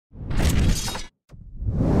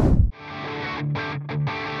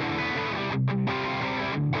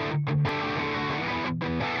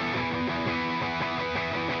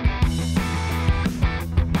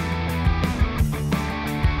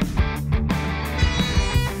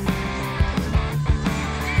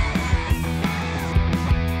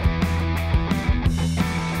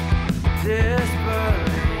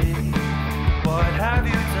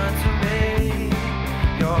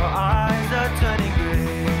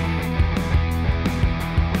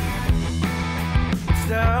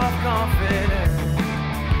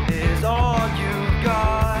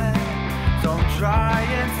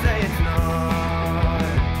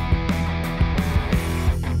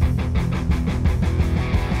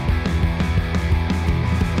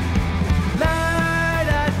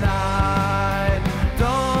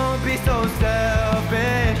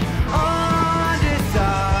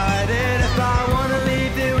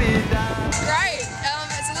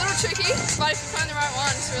tricky, but if you find the right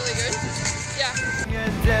one, it's really good. Yeah.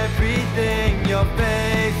 And everything, your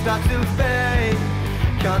face starts to fade.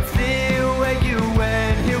 Can't see where you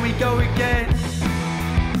went. Here we go again.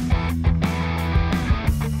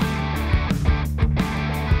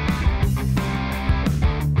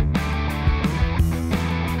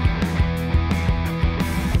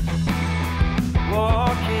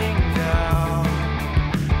 Walking down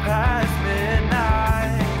past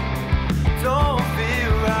midnight, don't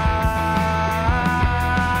feel right.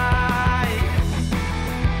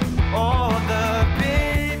 All the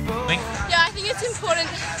people. Yeah, I think it's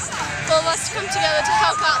important for all of us to come together to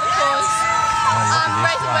help out the cause,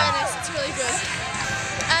 raise awareness. It's really good.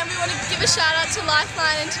 And we want to give a shout out to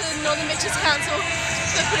Lifeline and to the Northern Beaches Council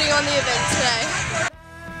for putting on the event today.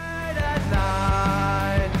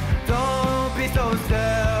 So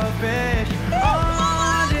selfish,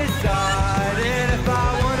 undecided if I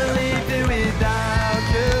want to leave it without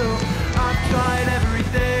you. I've tried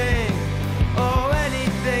everything, oh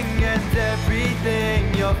anything and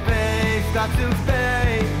everything. Your face starts to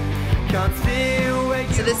fade, can't see where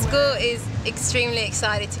you. So the school is extremely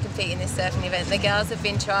excited to compete in this surfing event. The girls have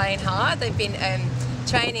been trying hard, they've been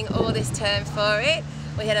training all this term for it.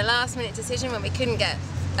 We had a last minute decision when we couldn't get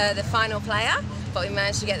the final player, but we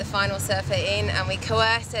managed to get the final surfer in and we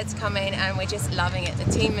coerced her to come in and we're just loving it. The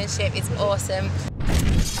teammanship is awesome.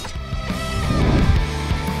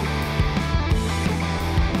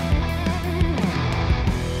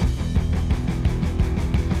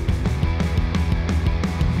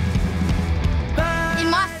 In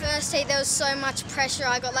my first heat there was so much pressure.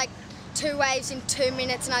 I got like 2 waves in 2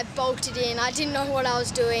 minutes and I bolted in. I didn't know what I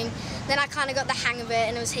was doing. Then I kind of got the hang of it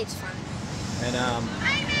and it was heaps fun. And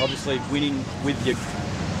obviously winning with your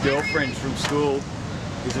girlfriend from school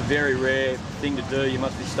is a very rare thing to do. You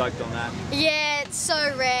must be stoked on that. Yeah, it's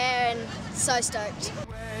so rare and so stoked.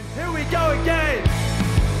 Here we go again.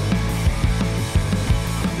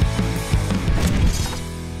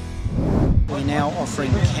 We're now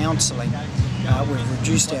offering counselling. We've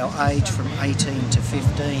reduced our age from 18 to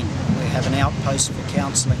 15. We have an outpost for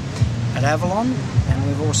counselling at Avalon, and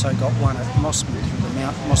we've also got one at Mossman, the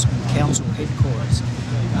Mount Mossman Council headquarters.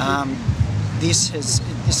 This has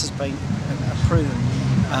been proven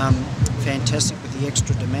fantastic with the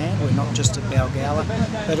extra demand. We're not just at Balgowlah,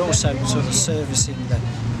 but also sort of servicing the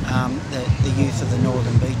youth of the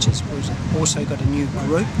Northern Beaches. We've also got a new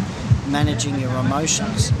group, Managing Your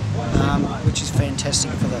Emotions, which is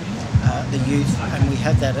fantastic for the youth, and we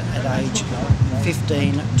have that at age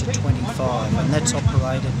 15 to 25, and that's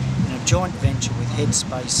operated in a joint venture with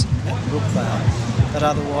Headspace at Brookvale. But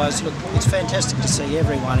otherwise, look, it's fantastic to see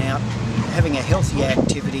everyone out having a healthy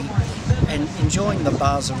activity and enjoying the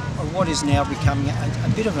buzz of what is now becoming a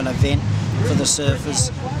bit of an event for the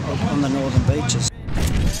surfers on the Northern Beaches.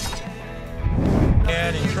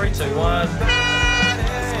 And in 3, 2, 1.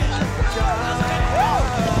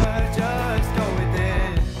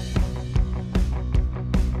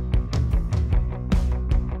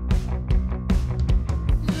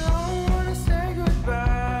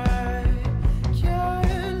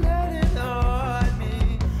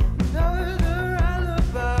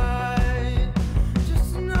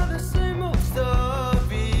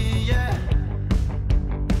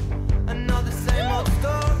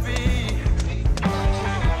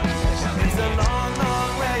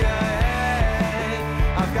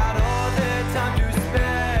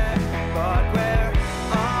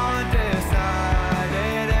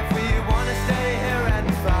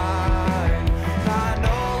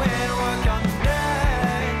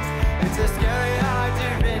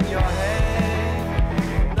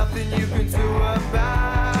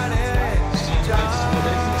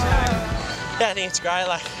 Yeah, I think it's great,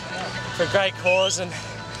 like, for a great cause, and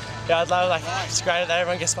yeah, I'd love, like, it's great that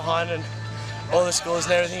everyone gets behind and all the schools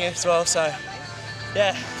and everything as well, so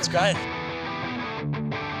yeah, it's great.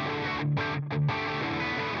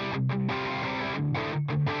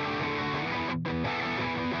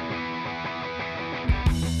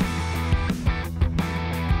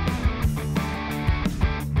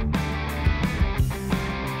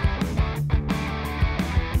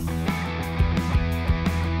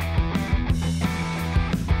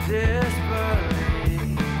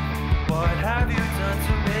 What have you done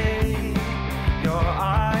to me? Your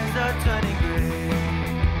eyes are turning grey.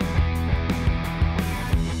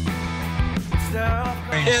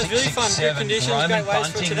 Yeah, it was really fun, good conditions, great waves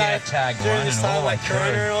for today. During this time, like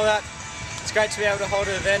Corona and all that. It's great to be able to hold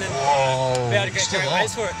an event and be able to get great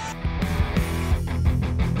waves for it.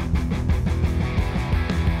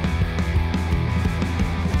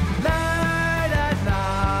 Late at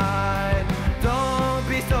night, don't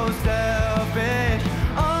be so selfish.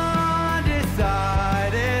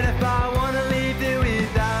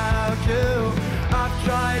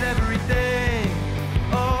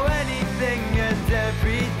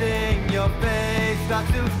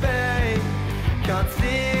 can't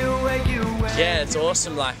see where you went. Yeah, it's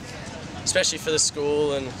awesome, like, especially for the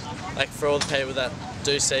school and like for all the people that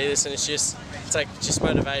do see this, and it's like just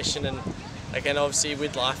motivation, and again obviously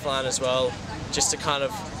with Lifeline as well, just to kind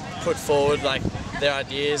of put forward like their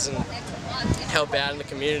ideas and help out in the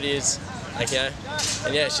community is like, you know,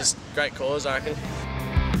 and yeah, it's just a great cause, I reckon.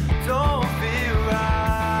 Don't feel right.